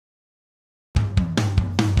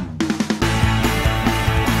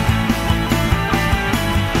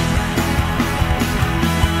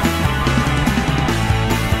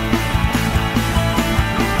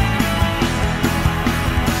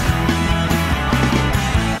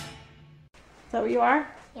Is that what you are?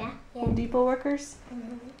 Yeah. Home Depot workers?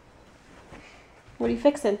 Mm-hmm. What are you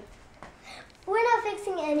fixing? We're not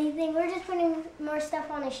fixing anything. We're just putting more stuff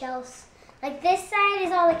on the shelves. Like this side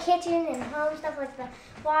is all the kitchen and home stuff, like the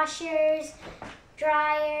washers,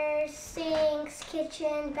 dryers, sinks,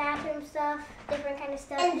 kitchen, bathroom stuff, different kind of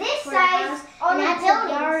stuff. And this side is all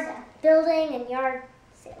the building and yard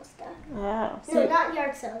sale stuff. Oh. No, not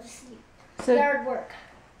yard sales, So yard work.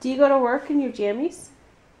 do you go to work in your jammies?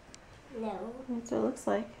 No. That's what it looks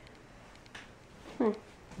like. We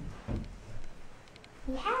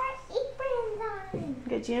have our aprons on. You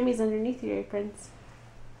got jammies underneath your aprons.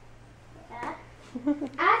 Yeah.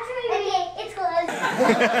 Actually, okay, it's closed.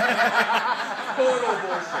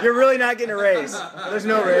 You're really not getting a raise. There's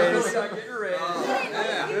no raise. You're not getting a raise.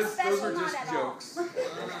 Yeah, those are just jokes. Thank you,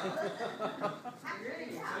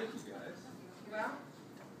 guys. Well,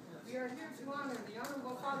 we are here to honor the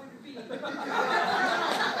Honorable Father to be. Coming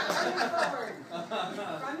forward.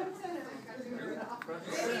 Front and center.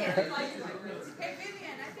 Hey,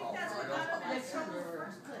 Vivian, I think that's what got him in trouble in the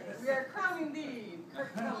first place. We are crowning thee. Kirk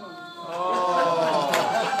Cummings. Oh,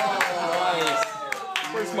 nice.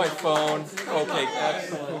 Where's my phone? Okay,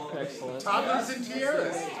 excellent, excellent. Toddlers and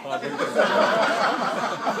tiaras. It's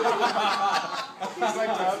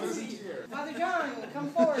like toddlers and tiaras. Father John, come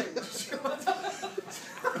forward. What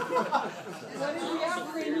is the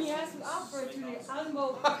offering he has to offer to the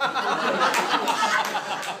honorable?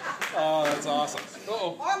 Oh, that's awesome.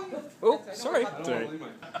 Uh-oh. Oh, sorry. Sorry.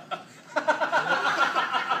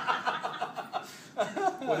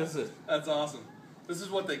 What is it? That's awesome. This is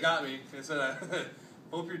what they got me. They said, I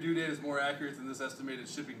hope your due date is more accurate than this estimated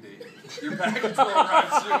shipping date. Your package will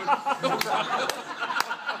arrive soon. No problem.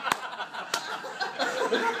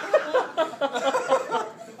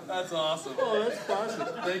 That's awesome. Oh, that's awesome.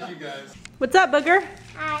 Thank you, guys. What's up, Booger?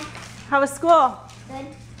 Hi. How was school? Good.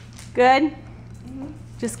 Good? Mm-hmm.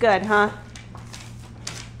 Just good, huh? I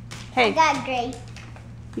Hey, got great.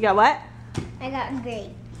 you got what? I got great.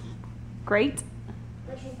 Great?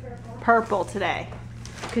 Which is purple. Purple today.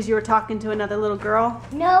 Because you were talking to another little girl?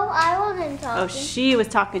 No, I wasn't talking. Oh, she was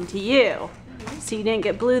talking to you. So you didn't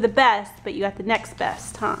get blue the best, but you got the next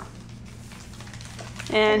best, huh?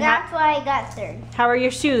 And That's why I got third. how are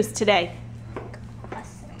your shoes today?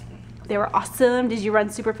 Awesome. They were awesome. Did you run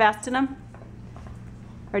super fast in them?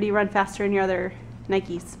 Or do you run faster in your other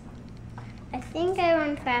Nikes? I think I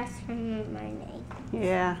run fast from my Nike.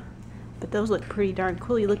 Yeah, but those look pretty darn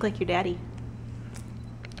cool. You look like your daddy.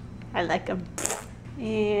 I like them.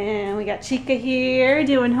 And we got Chica here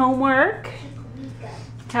doing homework.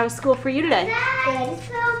 How was school for you today? Good.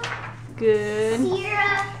 So, Good.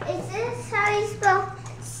 Sierra, is this how you spell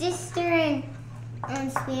sister in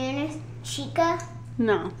Spanish? Chica?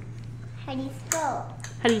 No. How do you spell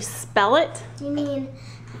How do you spell it? it? Do you mean,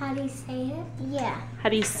 how do you say it? Yeah. How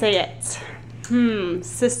do you say it?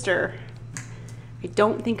 Sister. I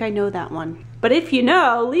don't think I know that one. But if you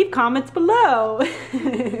know, leave comments below.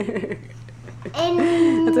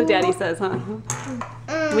 And That's what Daddy says, huh?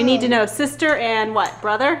 We need to know sister and what?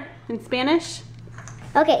 Brother in Spanish?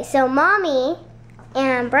 Okay, so Mommy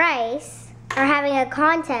and Bryce are having a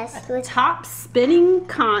contest with Top spinning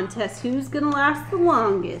contest. Who's gonna last the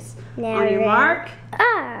longest? On your mark,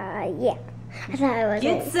 yeah. I thought I was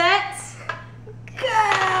get set, go!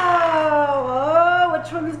 Oh,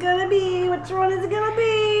 which one is gonna be? Which one is it gonna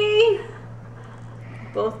be?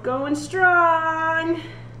 Both going strong.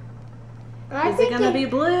 Is it gonna be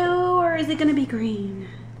blue or is it gonna be green?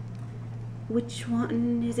 Which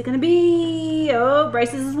one is it gonna be? Oh,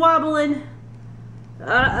 Bryce's is wobbling.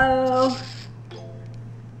 Uh-oh.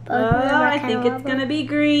 Oh, I think it's gonna be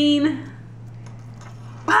green.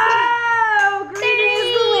 Oh, green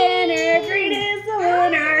is the winner. Green is the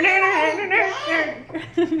winner.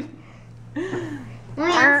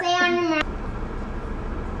 Say on your mark.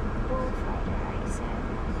 Bullfighter, I said.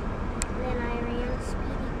 Then I ran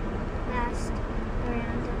speeding fast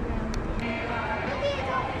around and around. Look at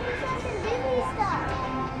all the princess and Disney stuff.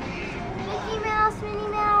 Mickey Mouse,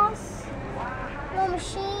 Minnie Mouse, little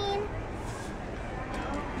machine.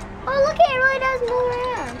 Oh, look, it really does move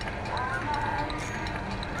around.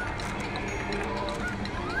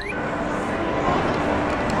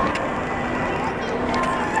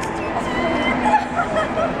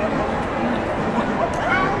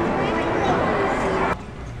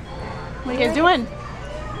 What are you guys doing?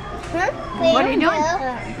 Huh? What are you doing?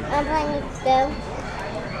 I'm playing with dough.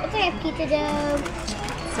 It's like a pizza dough.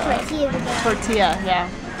 Tortilla dough. Tortilla, yeah.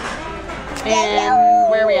 Yellow.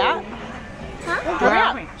 And where are we at? Huh? Where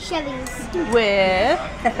are we? Chevy's. With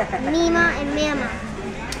Mima and Mama.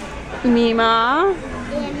 Mima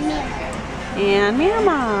And Mama. and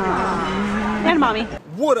Mama. And mommy.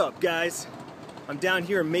 What up, guys? I'm down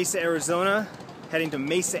here in Mesa, Arizona, heading to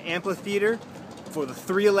Mesa Amphitheater for the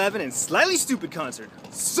 311 and Slightly Stoopid concert.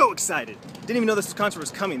 So excited. Didn't even know this concert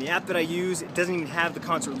was coming. The app that I use, it doesn't even have the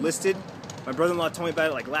concert listed. My brother-in-law told me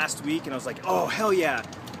about it like last week, and I was like, oh, hell yeah.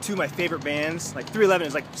 Two of my favorite bands. Like 311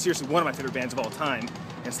 is like seriously one of my favorite bands of all time,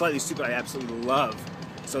 and Slightly Stoopid I absolutely love.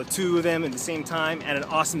 So two of them at the same time at an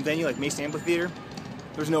awesome venue like Mesa Amphitheater.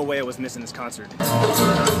 There's no way I was missing this concert.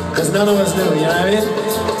 Because none of us do, you know what I mean?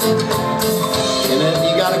 And then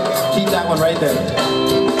you gotta keep that one right there.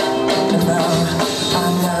 And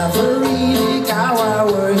I never really got why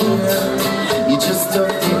we're here. You just took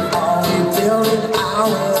it all, we built it our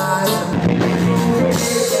lives.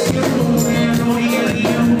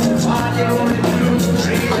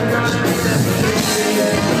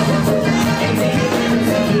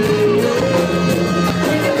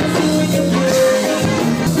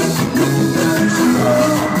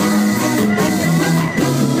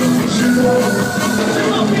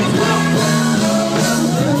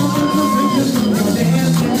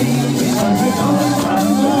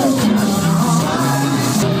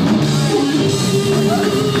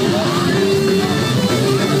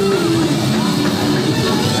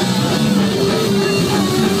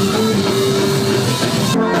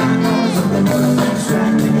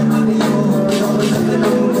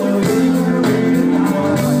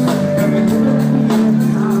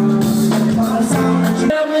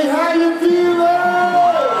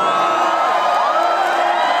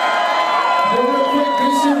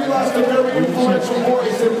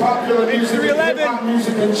 Popular music, hip-hop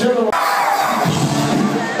music in general.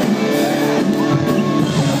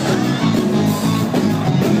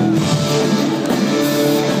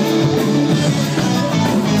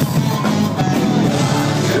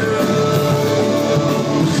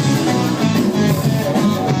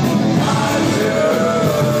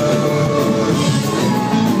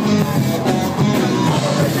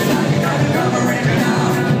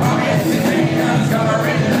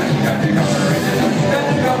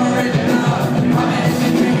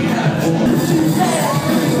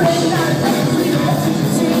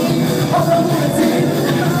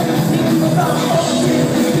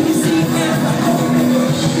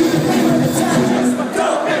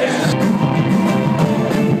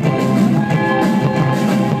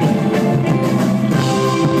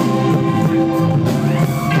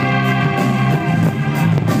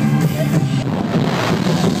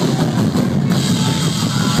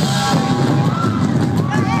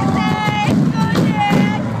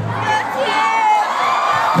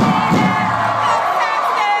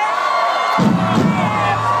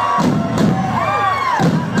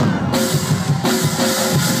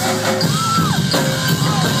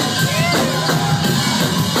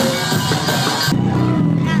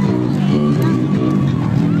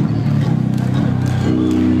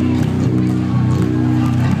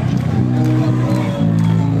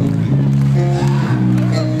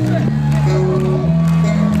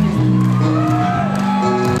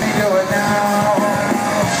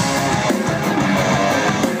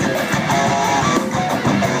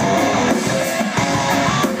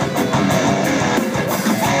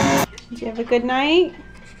 Good night.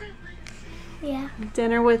 Yeah.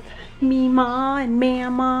 Dinner with Mima and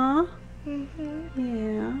Mama.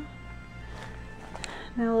 Yeah.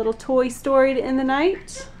 Now a little Toy Story to end the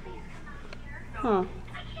night. Huh.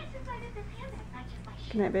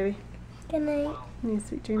 Good night, baby. Good night. Any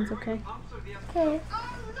sweet dreams, okay? Okay.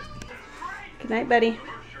 Good night, buddy.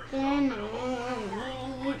 Good night.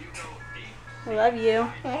 I love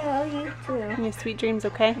you. I love you too. Any sweet dreams,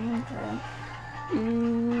 okay?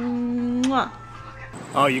 Mwah.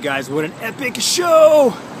 Oh, you guys, what an epic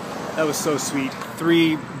show! That was so sweet.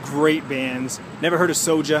 Three great bands. Never heard of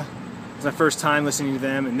Soja. It was my first time listening to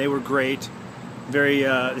them, and they were great. Very,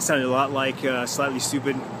 they sounded a lot like Slightly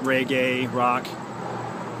Stoopid, reggae, rock.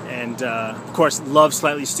 And, of course, love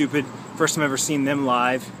Slightly Stoopid. First time I've ever seen them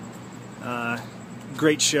live.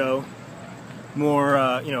 Great show.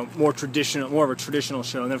 More, you know, more traditional, more of a traditional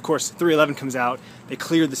show. And then, of course, 311 comes out. They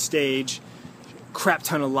cleared the stage. Crap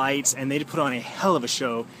ton of lights, and they put on a hell of a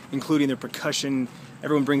show, including their percussion.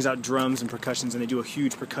 Everyone brings out drums and percussions, and they do a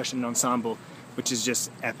huge percussion ensemble, which is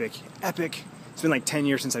just epic. Epic. It's been like 10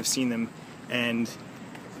 years since I've seen them, and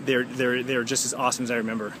they're just as awesome as I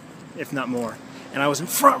remember, if not more. And I was in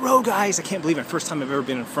front row, guys. I can't believe it. First time I've ever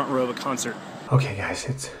been in front row of a concert. Okay, guys,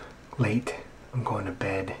 it's late. I'm going to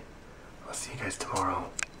bed. I'll see you guys tomorrow.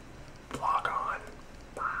 Vlog on.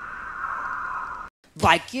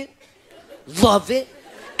 Like it, love it,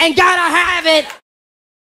 and gotta have it.